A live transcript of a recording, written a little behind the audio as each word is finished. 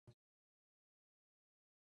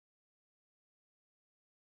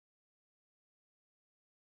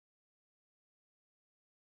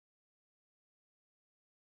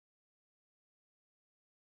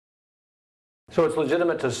So it's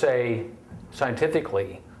legitimate to say,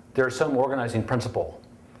 scientifically, there's some organizing principle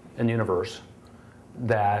in the universe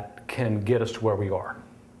that can get us to where we are.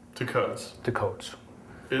 To codes. To codes.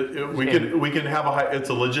 We can have it's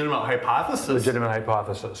a legitimate hypothesis. Legitimate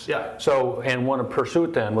hypothesis. Yeah. So, and one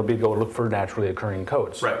pursuit then would be to go look for naturally occurring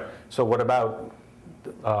codes. Right. So what about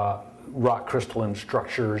rock crystalline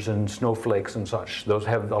structures and snowflakes and such? Those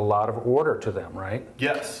have a lot of order to them, right?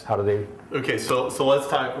 Yes. How do they? Okay, so let's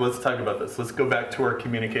talk about this. Let's go back to our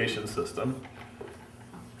communication system.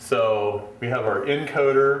 So we have our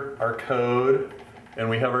encoder, our code, and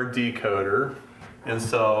we have our decoder. And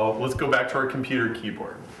so let's go back to our computer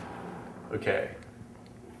keyboard. Okay.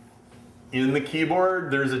 In the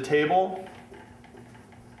keyboard, there's a table.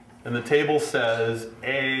 And the table says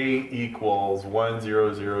A equals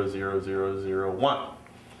 1000001,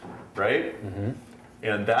 right? Mm-hmm.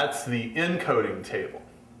 And that's the encoding table,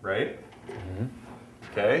 right? Mm-hmm.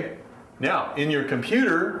 Okay. Now, in your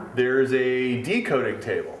computer, there's a decoding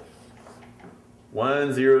table.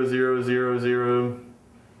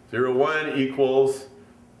 1000001 equals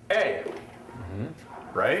A, mm-hmm.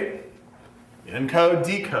 right? Encode,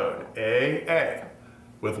 decode, A,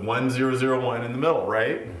 with 1001 in the middle,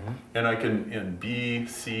 right? Mm-hmm. And I can, in B,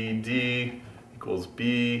 C, D equals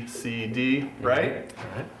B, C, D, mm-hmm. right?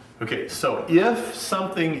 Right? Okay, so if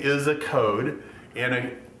something is a code and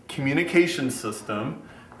a communication system,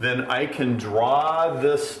 then I can draw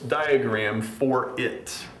this diagram for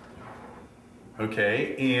it.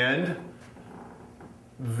 Okay, and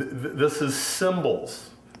this is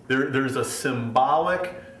symbols. There's a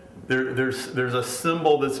symbolic, there's a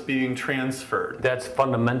symbol that's being transferred. That's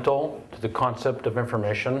fundamental to the concept of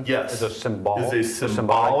information? Yes. Is a symbol. Is a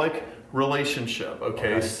symbolic relationship.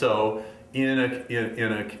 Okay, so in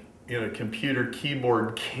a computer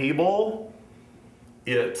keyboard cable,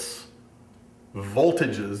 it's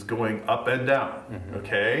voltages going up and down. Mm-hmm.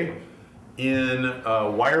 Okay? In a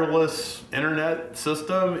wireless internet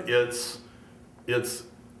system, it's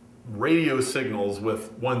radio signals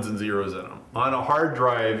with ones and zeros in them. On a hard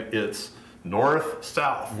drive, it's north,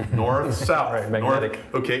 south, north, south. Right, magnetic.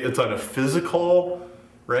 Okay, it's on a physical,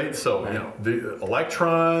 right? So, you know, the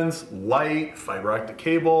electrons, light, fiber optic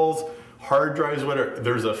cables, hard drives, whatever.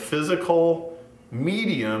 There's a physical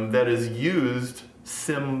medium that is used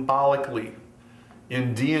symbolically.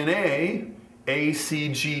 In DNA, A, C,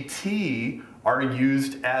 G, T are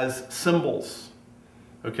used as symbols.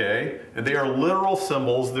 Okay? And they are literal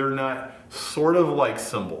symbols. They're not sort of like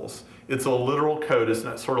symbols. It's a literal code. It's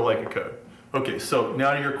not sort of like a code. Okay, so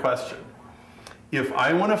now to your question. If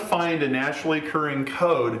I want to find a naturally occurring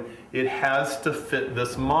code, it has to fit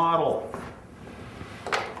this model.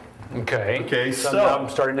 Okay. Okay, so so I'm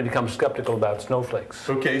starting to become skeptical about snowflakes.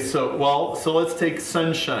 Okay, so let's take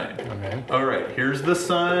sunshine. Okay. All right, here's the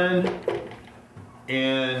sun,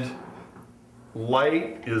 and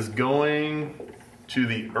light is going to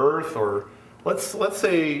the earth, or let's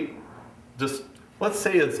say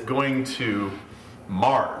it's going to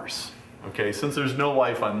Mars. Okay, since there's no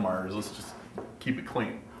life on Mars, let's just keep it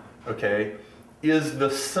clean. Okay, is the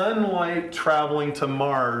sunlight traveling to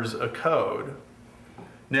Mars a code?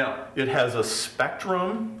 Now, it has a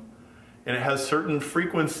spectrum, and it has certain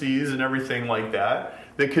frequencies and everything like that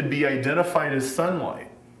could be identified as sunlight.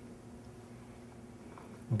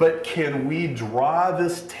 But can we draw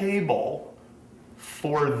this table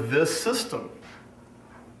for this system?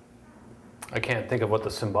 I can't think of what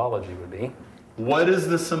the symbology would be. What is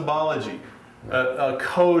the symbology? A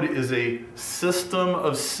code is a system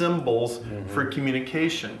of symbols mm-hmm. for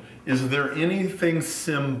communication. Is there anything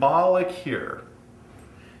symbolic here?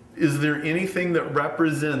 Is there anything that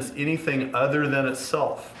represents anything other than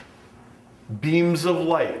itself? Beams of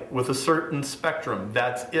light with a certain spectrum,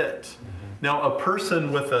 that's it. Mm-hmm. Now, a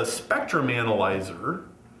person with a spectrum analyzer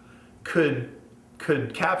could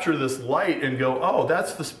capture this light and go, oh,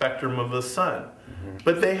 that's the spectrum of the sun. Mm-hmm.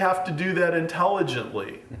 But they have to do that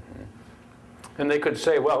intelligently. Mm-hmm. And they could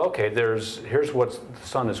say, well, okay, here's what the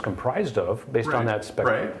sun is comprised of based on that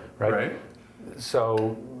spectrum. Right.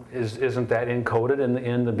 So isn't that encoded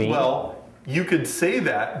in the beam? Well, you could say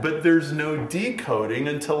that, but there's no decoding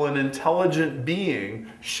until an intelligent being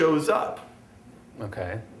shows up.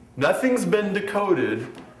 Okay. Nothing's been decoded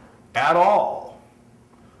at all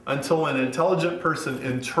until an intelligent person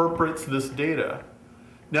interprets this data.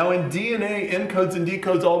 Now in DNA, encodes and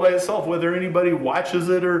decodes all by itself, whether anybody watches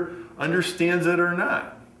it or understands it or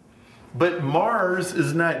not. But Mars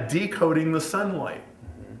is not decoding the sunlight.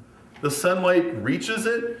 The sunlight reaches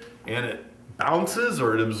it and it bounces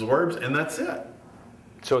or it absorbs, and that's it.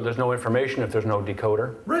 So there's no information if there's no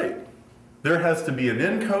decoder? Right. There has to be an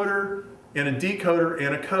encoder and a decoder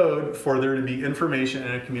and a code for there to be information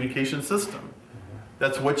in a communication system.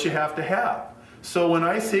 That's what you have to have. So when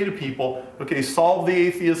I say to people, okay, solve the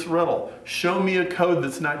atheist riddle, show me a code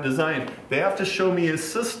that's not designed, they have to show me a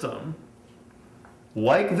system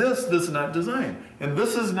like this that's not designed. And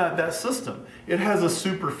this is not that system. It has a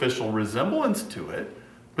superficial resemblance to it,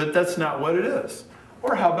 but that's not what it is.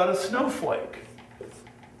 Or how about a snowflake?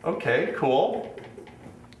 Okay, cool.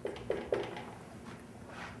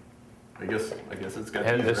 I guess it's got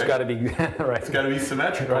to be, it's got to be right. It's got to be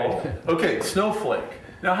symmetrical. Right. Okay, snowflake.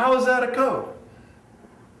 Now, how is that a code?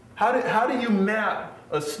 How do you map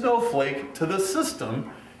a snowflake to the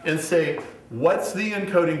system and say, what's the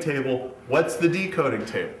encoding table, what's the decoding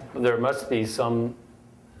table? There must be some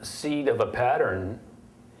seed of a pattern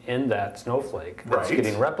in that snowflake that's Right.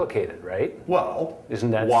 getting replicated, right? Well,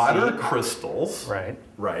 Isn't that water seed? crystals, Right.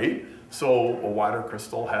 right? So a water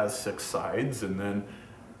crystal has 6 sides, and then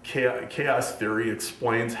chaos theory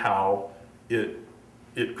explains how it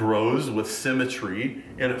grows with symmetry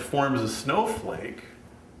and it forms a snowflake.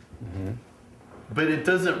 Mm-hmm. But it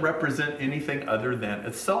doesn't represent anything other than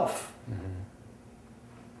itself. Mm-hmm.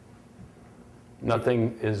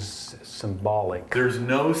 Nothing is symbolic. There's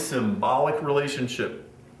no symbolic relationship.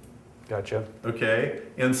 Gotcha. Okay,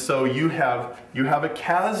 and so you have a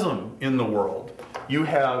chasm in the world. You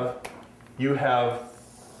have.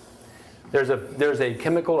 There's a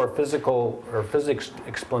chemical or physical or physics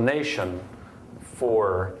explanation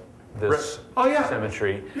for this Oh, yeah.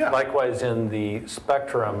 symmetry. Yeah. Likewise, in the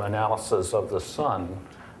spectrum analysis of the sun,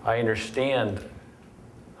 I understand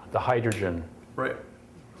the hydrogen Right.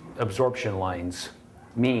 absorption lines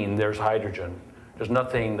mean there's hydrogen. There's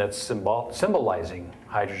nothing that's symbolizing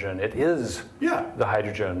hydrogen. It is Yeah. the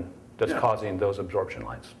hydrogen that's Yeah. causing those absorption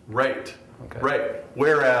lines. Right. Okay. Right.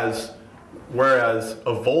 Whereas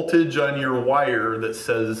a voltage on your wire that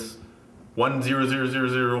says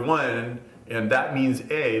 1000001 and that means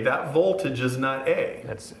A, that voltage is not A.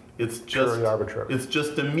 It's just purely arbitrary. It's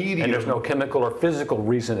just a medium. And there's no chemical or physical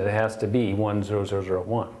reason it has to be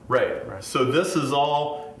 10001. Right. Right. So this is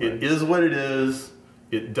all, it is what it is.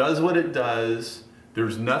 It does what it does.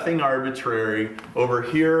 There's nothing arbitrary. Over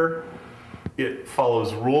here, it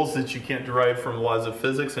follows rules that you can't derive from laws of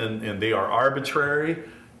physics, and they are arbitrary,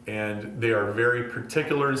 and they are very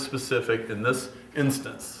particular and specific in this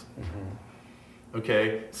instance. Mm-hmm.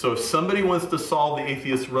 Okay, so if somebody wants to solve the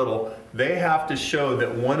atheist riddle, they have to show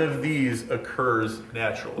that one of these occurs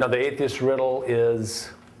naturally. Now, the atheist riddle is?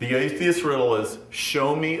 The atheist riddle is,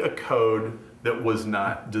 show me a code that was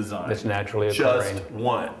not designed. It's naturally occurring. Just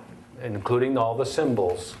one. Including all the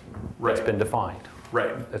symbols Right. that's been defined.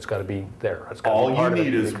 Right. It's got to be there. It's gotta be All you part of it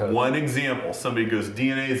need in the is code. one example. Somebody goes,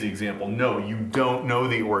 DNA is the example. No, you don't know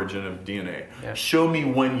the origin of DNA. Yeah. Show me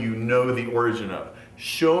one you know the origin of.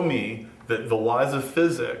 Show me that the laws of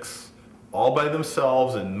physics, all by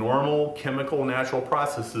themselves and normal chemical natural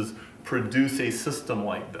processes, produce a system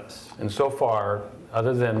like this. And so far,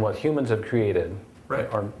 other than what humans have created, Right.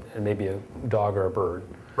 or and maybe a dog or a bird,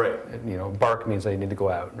 Right. you know, bark means I need to go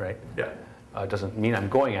out, right? Yeah. It doesn't mean I'm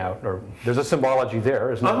going out, or there's a symbology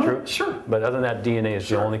there, isn't that true? Sure. But other than that, DNA is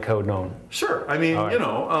Sure. the only code known. Sure. I mean, All right. you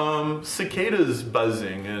know, cicadas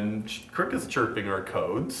buzzing and crickets chirping are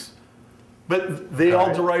codes, but they all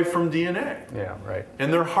Right. derive from DNA. Yeah, right.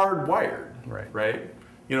 And they're hardwired. Right. Right?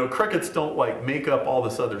 You know, crickets don't like make up all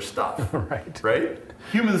this other stuff. Right. Right?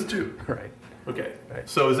 Humans do. Right. Okay. Right.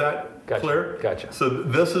 So is that Gotcha. clear? Gotcha. So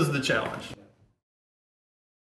this is the challenge.